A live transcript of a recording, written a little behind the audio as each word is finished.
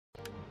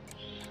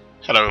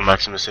Hello,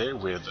 Maximus here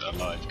with a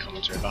live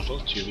commentary battle,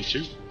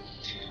 2v2.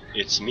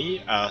 It's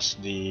me as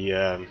the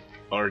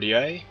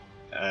Ardiaei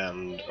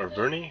and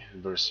Arverni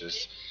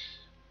versus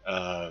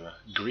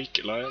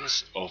Greek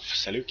alliance of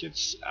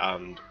Seleucids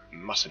and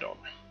Macedon,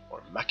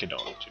 or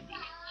Makedon to be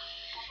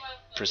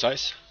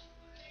precise.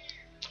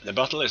 The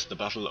battle is the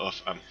Battle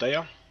of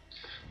Ardiaei,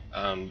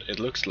 and it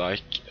looks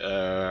like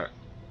our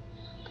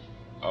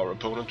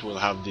opponent will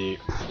have the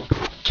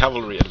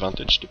cavalry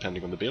advantage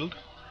depending on the build.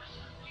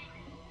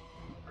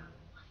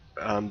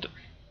 And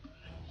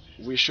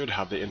we should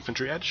have the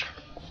infantry edge,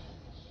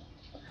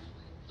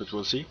 but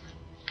we'll see.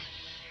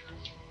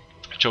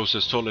 I chose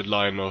a solid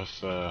line of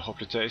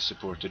hoplites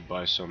supported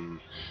by some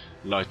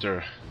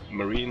lighter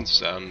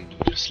marines and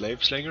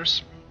slave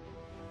slingers,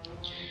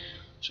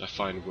 which I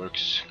find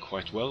works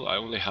quite well. I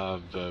only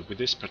have, with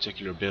this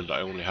particular build,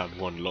 I only had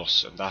one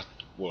loss, and that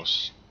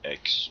was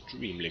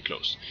extremely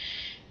close.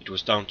 It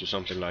was down to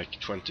something like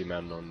 20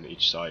 men on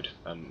each side,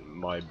 and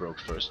my broke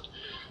first.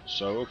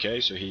 So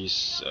okay, so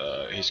he's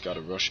got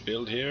a rush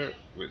build here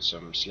with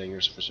some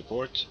slingers for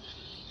support.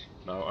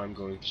 Now I'm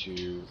going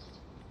to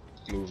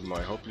move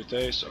my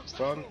hoplites up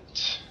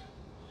front,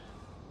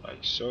 like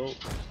so.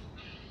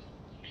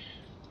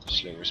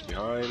 Slingers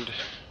behind,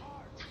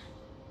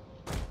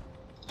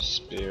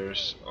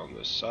 spears on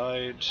the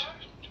side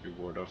to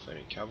ward off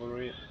any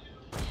cavalry,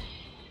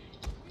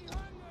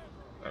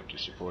 and to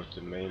support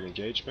the main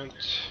engagement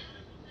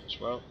as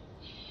well.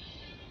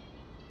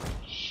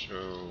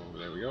 So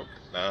there we go,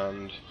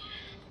 and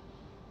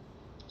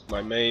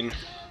my main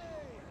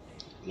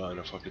line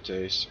of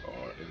hoplites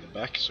are in the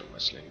back, so my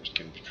slingers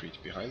can retreat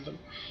behind them.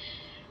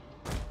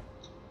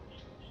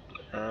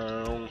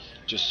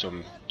 Just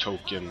some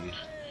token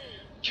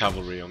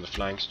cavalry on the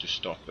flanks to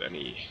stop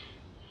any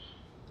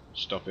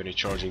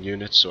charging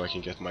units, so I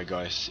can get my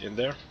guys in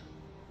there.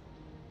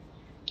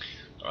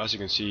 As you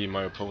can see,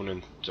 my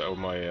opponent, or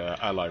my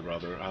ally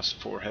rather, has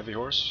 4 heavy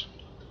horse,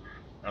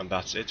 and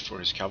that's it for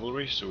his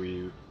cavalry, so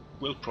he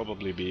will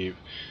probably be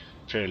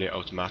fairly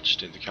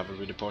outmatched in the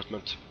cavalry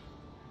department.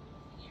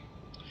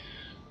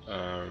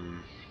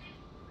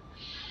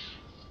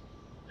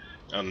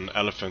 And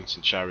elephants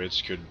and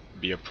chariots could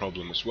be a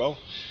problem as well,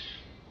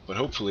 but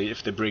hopefully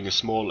if they bring a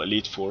small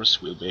elite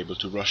force, we'll be able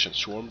to rush and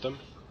swarm them,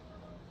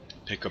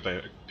 pick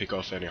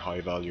off any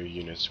high value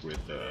units with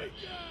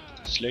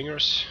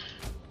slingers.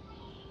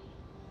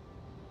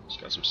 It's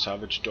got some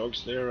savage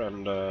dogs there,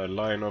 and a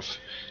line of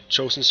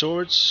chosen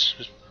swords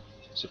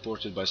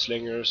supported by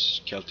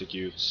slingers, Celtic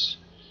youths,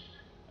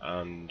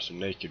 and some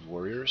naked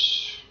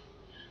warriors.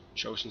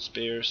 Chosen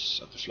spears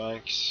at the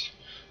flanks.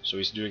 So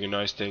he's doing a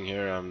nice thing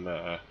here,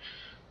 and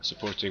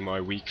supporting my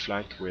weak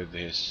flank with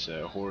his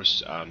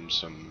horse and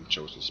some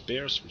chosen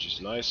spears, which is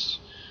nice.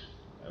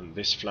 And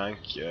this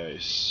flank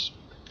is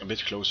a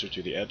bit closer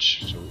to the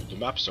edge, so the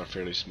maps are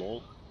fairly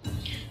small,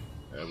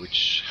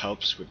 which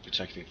helps with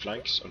protecting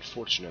flanks,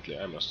 unfortunately,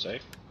 I must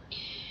say.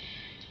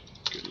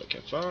 Good luck,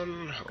 have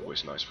fun,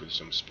 always nice with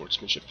some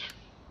sportsmanship.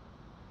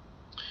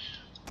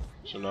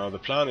 So now the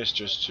plan is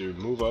just to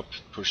move up,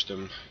 push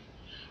them,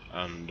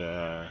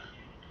 and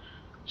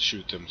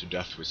shoot them to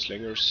death with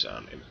slingers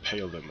and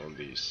impale them on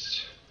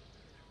these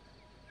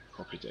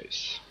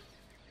hoplites.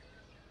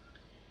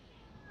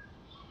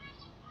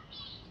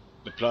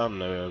 The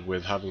plan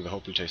with having the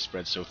hoplites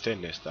spread so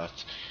thin is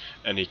that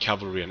any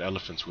cavalry and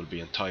elephants will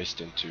be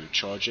enticed into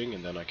charging,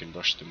 and then I can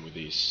rush them with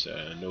these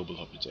noble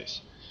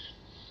hoplites.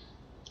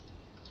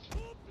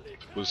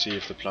 We'll see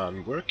if the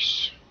plan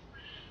works.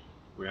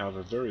 We have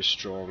a very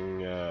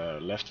strong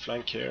left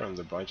flank here, and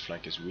the right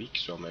flank is weak,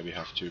 so I'll maybe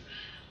have to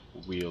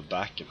wheel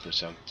back and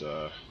present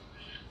a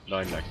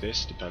line like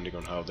this, depending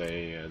on how the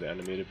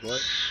enemy deploy.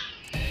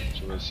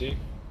 So we'll see.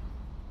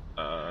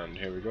 And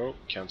here we go,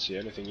 can't see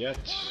anything yet,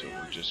 so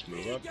we'll just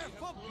move up.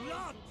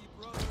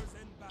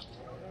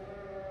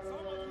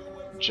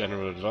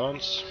 General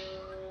advance.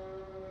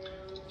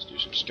 Let's do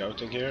some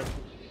scouting here.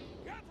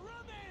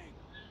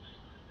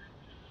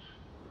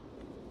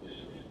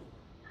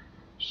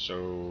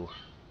 So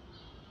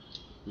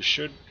we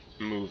should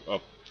move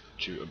up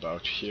to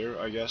about here,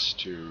 I guess,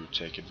 to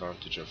take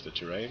advantage of the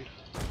terrain.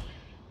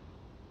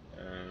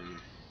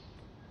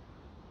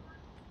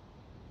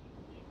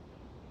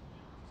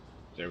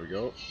 There we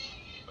go.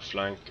 A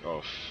flank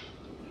of...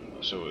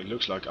 So it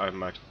looks like I'm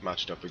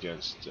matched up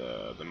against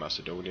the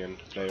Macedonian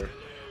player.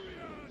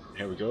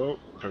 Here we go,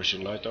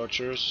 Persian light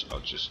archers. I'll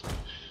just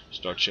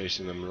start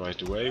chasing them right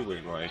away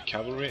with my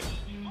cavalry,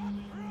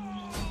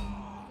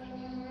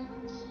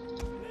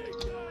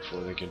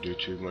 before they can do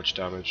too much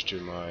damage to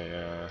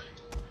my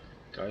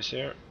guys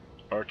here.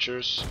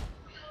 Archers.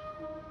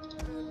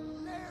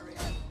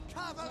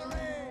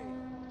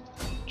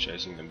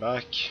 Chasing them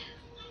back.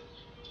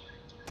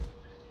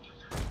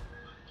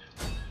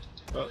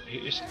 Well, he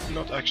is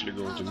not actually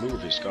going to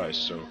move his guys,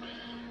 so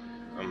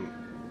I'm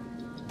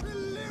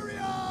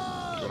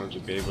going to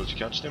be able to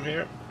catch them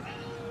here.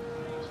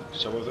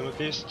 Some of them at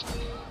least.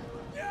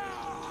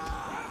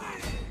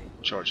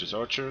 Charge his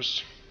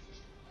archers.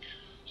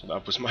 So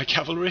that was my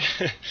cavalry.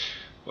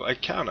 Well, I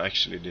can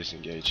actually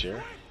disengage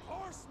here.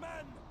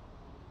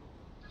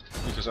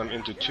 because I'm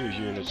into 2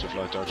 units of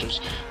light archers.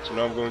 So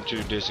now I'm going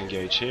to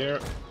disengage here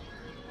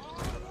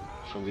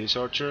from these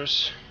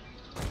archers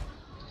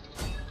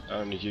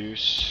and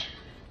use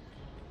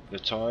the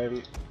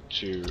time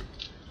to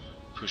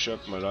push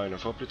up my line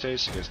of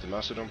hoplites against the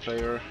Macedon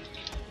player.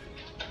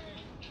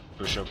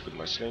 Push up with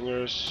my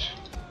slingers.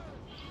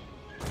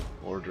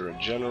 Order a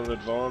general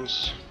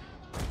advance.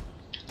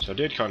 So I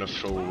did kind of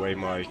throw away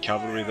my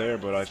cavalry there,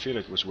 but I feel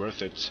it was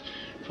worth it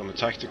from a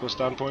tactical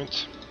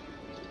standpoint.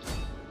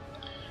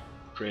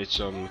 Create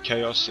some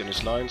chaos in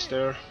his lines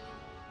there.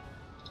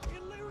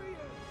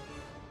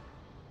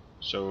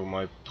 So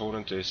my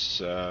opponent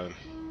is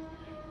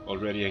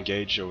already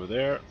engaged over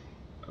there.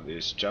 And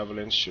these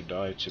javelins should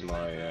die to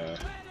my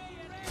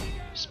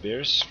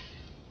spears.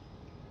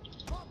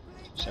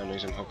 Sending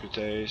some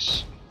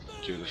hoplites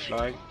to the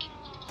flank.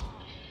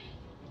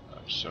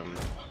 Some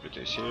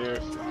hoplites here,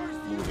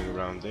 moving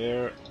around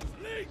there.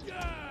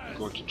 I'm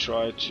going to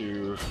try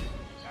to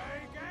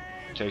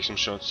take some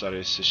shots at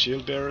his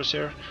shield bearers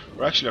here.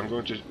 Or actually I'm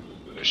going to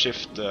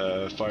shift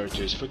fire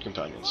to his foot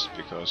companions,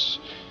 because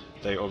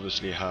they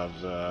obviously have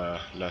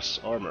less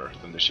armor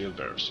than the shield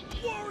bearers.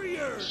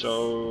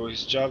 So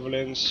his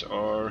javelins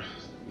are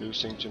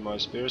losing to my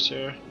spears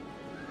here.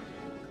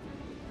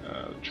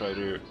 Try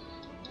to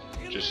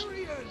just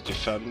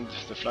defend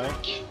the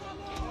flank.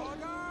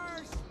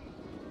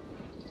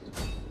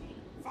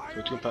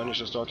 Foot companions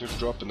are starting to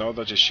drop, and now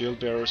that the shield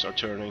bearers are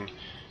turning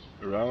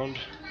around,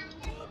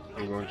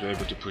 I'm going to be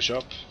able to push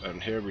up,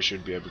 and here we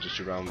should be able to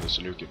surround the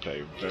Seleucid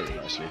player very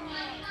nicely.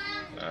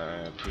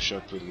 Push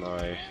up with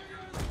my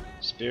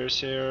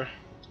spears here,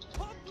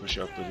 push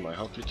up with my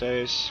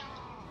hoplites,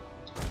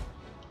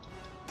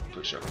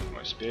 push up with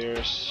my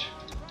spears,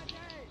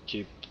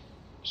 keep.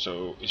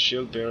 So his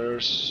shield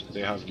bearers,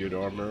 they have good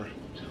armor,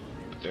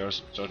 but they are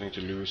starting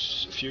to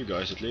lose a few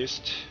guys at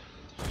least.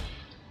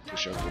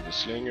 Push up with the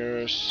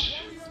slingers,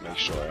 make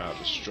sure I have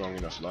a strong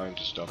enough line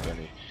to stop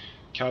any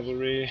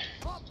cavalry.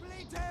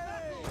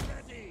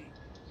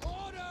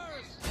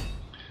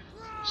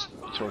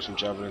 Throw some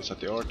javelins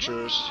at the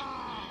archers.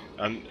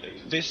 And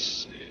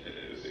this,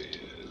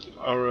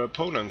 our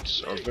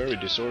opponents are very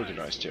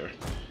disorganized here.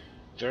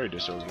 Very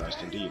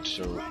disorganized indeed,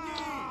 so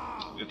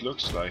it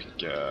looks like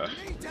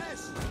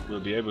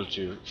we'll be able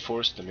to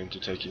force them into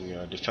taking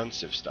a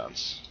defensive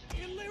stance,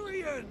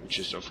 which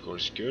is of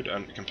course good.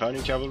 And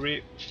companion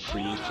cavalry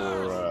free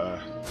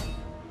for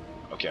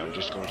okay, I'm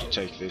just going to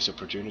take this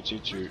opportunity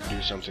to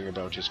do something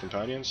about his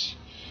companions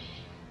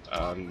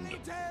and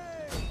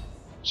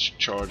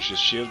charge his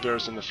shield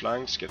bearers in the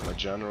flanks, get my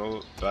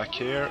general back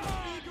here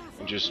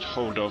and just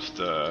hold off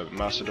the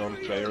Macedon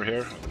player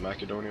here, the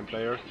Macedonian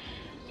player.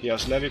 He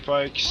has levy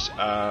pikes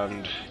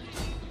and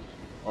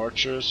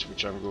archers,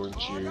 which I'm going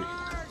to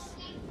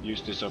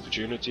use this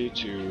opportunity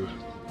to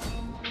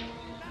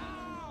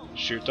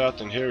shoot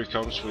at, and here he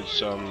comes with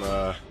some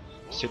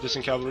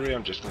citizen cavalry.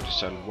 I'm just going to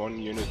send 1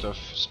 unit of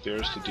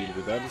spears to deal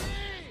with them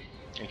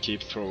and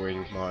keep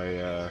throwing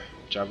my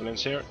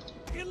javelins here.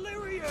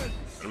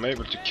 I'm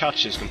able to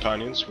catch his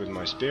companions with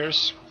my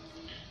spears,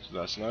 so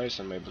that's nice.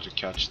 I'm able to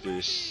catch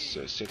these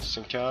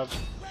citizen cav,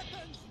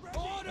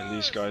 and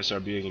these guys are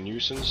being a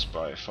nuisance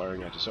by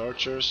firing at his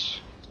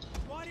archers.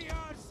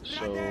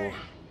 So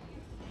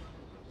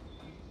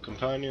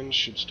companions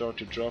should start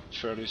to drop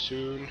fairly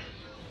soon,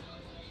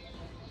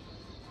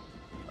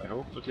 I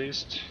hope at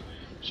least.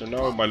 So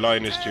now my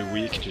line is too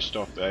weak to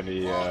stop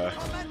any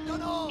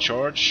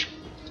charge,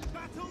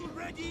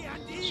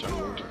 so I'm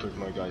going to put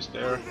my guys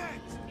there,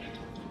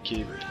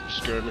 keep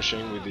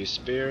skirmishing with these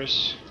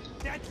spears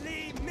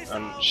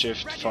and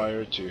shift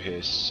fire to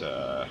his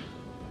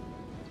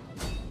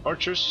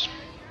archers.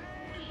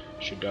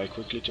 Should die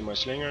quickly to my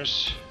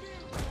slingers.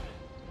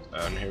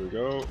 And here we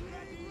go,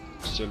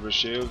 silver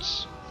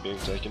shields being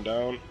taken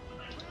down.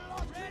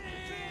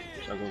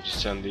 So I'm going to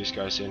send these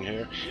guys in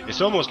here.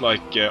 It's almost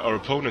like our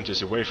opponent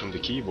is away from the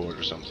keyboard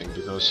or something,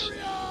 because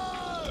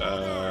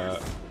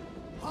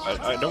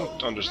I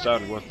don't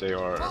understand what they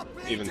are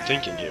even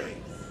thinking here.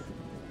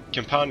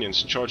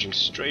 Companions charging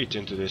straight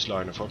into this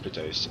line of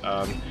hoplites,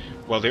 and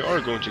while they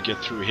are going to get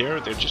through here,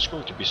 they're just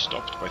going to be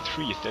stopped by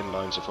 3 thin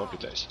lines of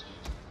hoplites.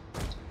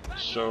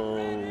 So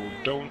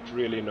don't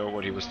really know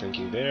what he was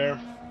thinking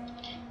there.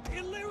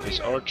 His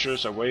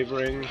archers are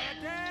wavering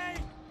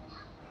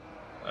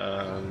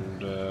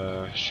and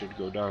should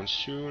go down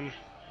soon.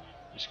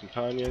 His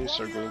companions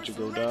are going to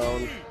go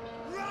down,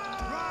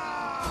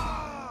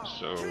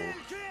 so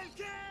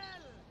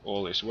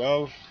all is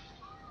well.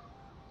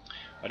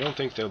 I don't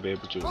think they'll be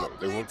able to, no,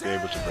 they won't be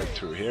able to break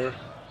through here.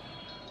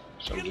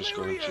 So I'm just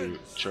going to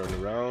turn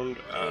around,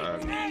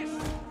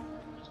 and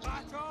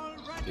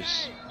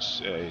his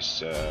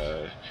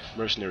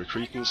mercenary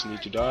Cretans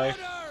need to die.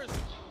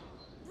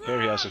 Here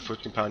he has some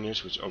foot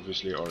companions, which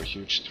obviously are a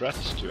huge threat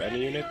to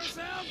any unit.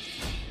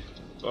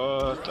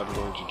 But I'm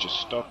going to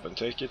just stop and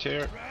take it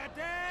here.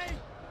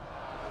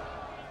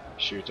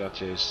 Shoot at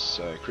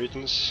his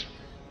Cretans.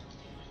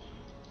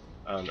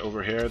 And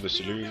over here the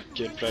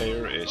Seleucid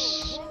player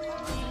is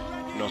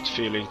not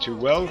feeling too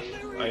well,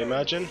 I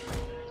imagine.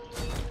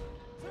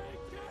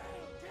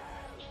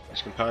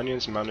 His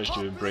companions managed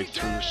to break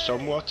through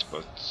somewhat,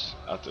 but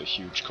at a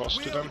huge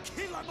cost to them.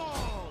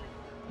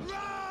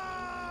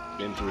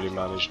 Didn't really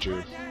manage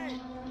to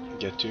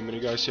get too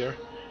many guys here.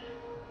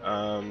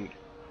 I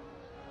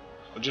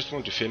just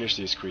want to finish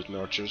these Cretan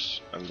archers,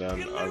 and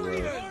then I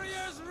will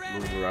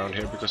move around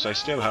here, because I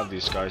still have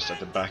these guys at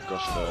the back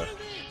of the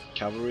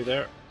cavalry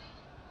there.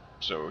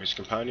 So his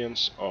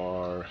companions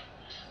are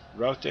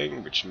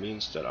routing, which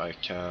means that I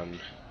can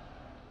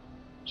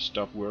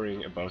stop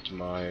worrying about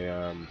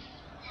my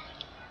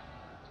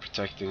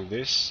protecting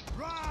this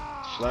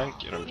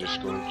flank, and I'm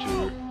just going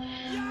to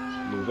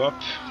move up,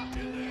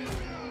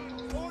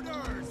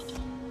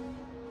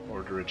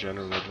 order a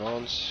general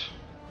advance.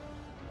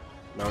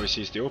 Now he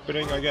sees the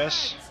opening, I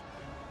guess,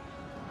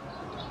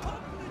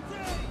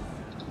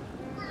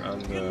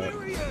 and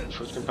the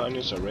foot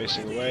companions are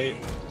racing away.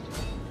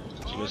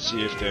 So let's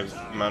see if they've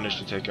managed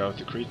to take out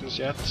the Cretans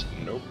yet.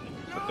 Nope,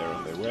 but they're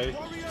on their way.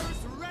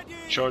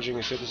 Charging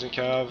a citizen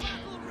cav.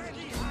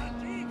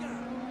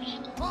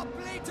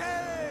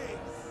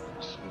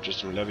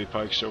 Just some levy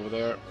pikes over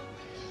there.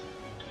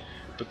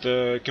 But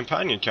the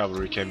companion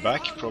cavalry came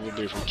back,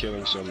 probably from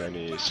killing so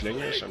many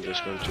slingers. I'm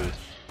just going to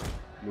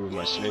move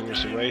my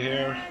slingers away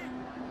here.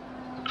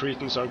 The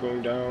Cretans are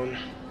going down.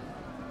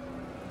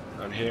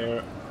 And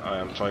here I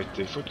am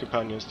fighting foot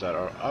companions that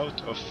are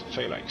out of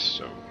phalanx,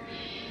 so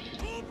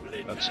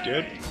that's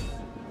good.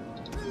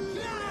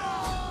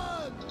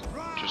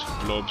 Just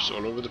blobs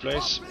all over the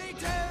place.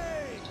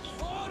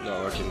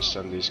 Now I can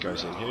send these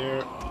guys in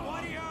here,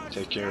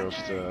 take care of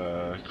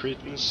the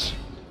Cretans.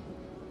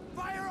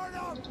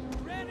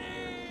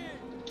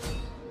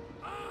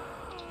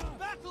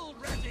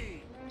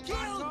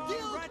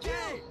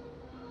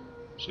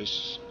 So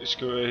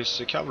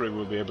his cavalry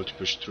will be able to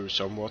push through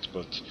somewhat,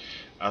 but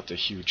at a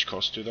huge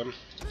cost to them.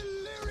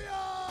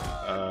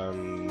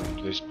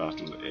 This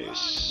battle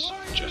is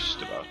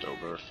just about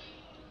over.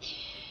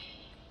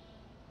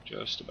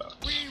 Just about.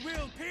 We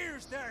will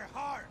pierce their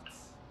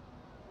hearts.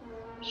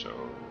 So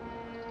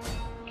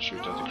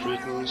shoot at the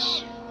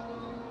Cretans.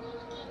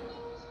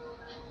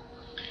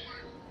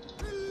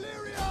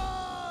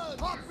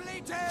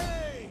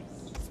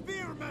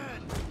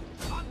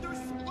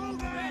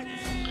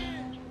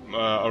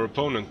 Our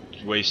opponent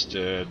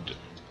wasted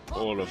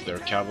all of their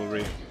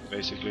cavalry,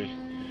 basically,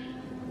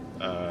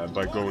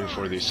 by going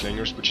for these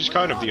slingers, which is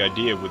kind of the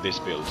idea with this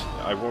build.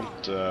 I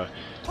want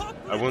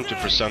to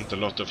present a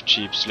lot of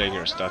cheap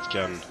slingers that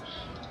can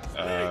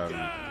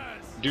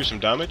do some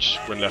damage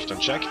when left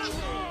unchecked,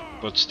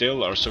 but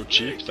still are so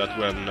cheap that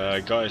when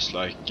guys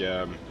like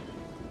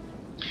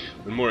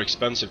when more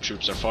expensive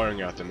troops are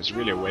firing at them, it's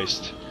really a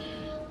waste.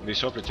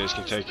 These hoplites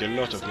can take a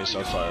lot of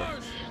missile fire.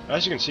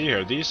 As you can see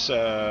here, these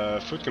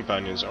foot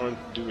companions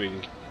aren't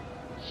doing.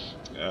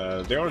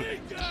 They aren't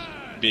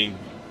being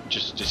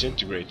just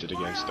disintegrated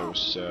against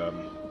those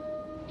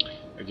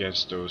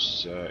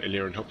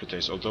Illyrian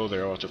hoplites, although they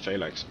are out of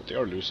phalanx, but they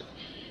are losing.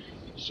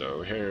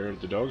 So here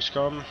the dogs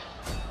come.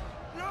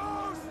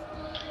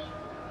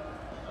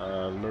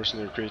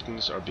 Mercenary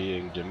Cretans are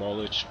being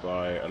demolished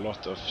by a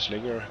lot of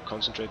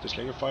concentrated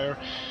slinger fire,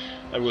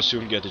 and we'll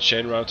soon get a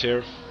chain rout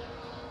here.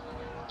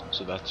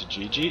 So that's a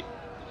GG.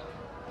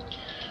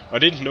 I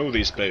didn't know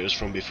these players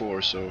from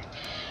before, so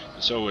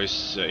it's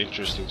always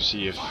interesting to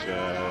see if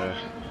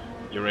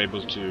you're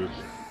able to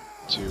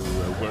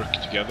work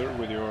together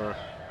with your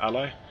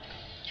ally.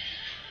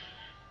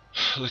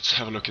 Let's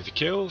have a look at the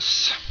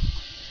kills.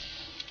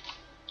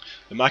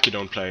 The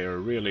Makedon player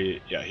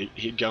really, yeah,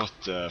 he got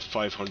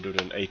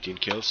 518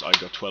 kills, I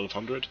got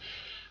 1200,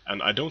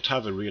 and I don't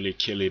have a really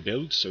killy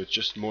build, so it's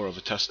just more of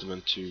a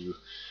testament to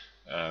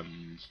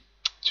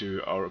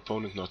our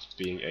opponent not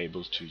being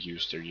able to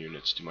use their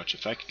units to much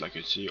effect. Like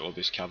you see, all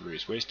this cavalry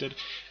is wasted,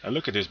 and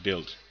look at this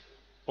build,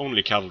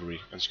 only cavalry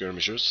and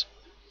skirmishers,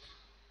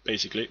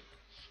 basically,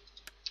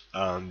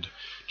 and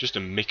just a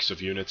mix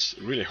of units.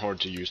 Really hard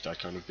to use that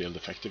kind of build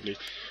effectively,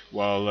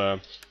 while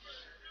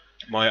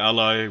my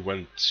ally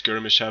went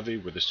skirmish heavy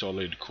with a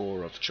solid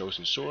core of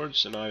chosen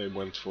swords, and I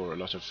went for a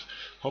lot of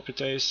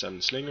hoplites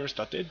and slingers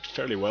that did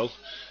fairly well.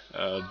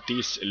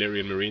 These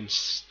Illyrian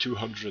Marines,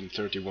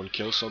 231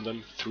 kills on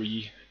them,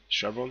 3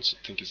 chevrons.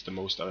 I think it's the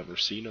most I've ever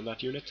seen on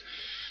that unit.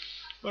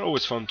 But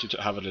always fun to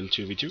have a little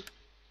 2v2.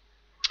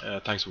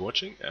 Thanks for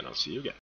watching, and I'll see you again.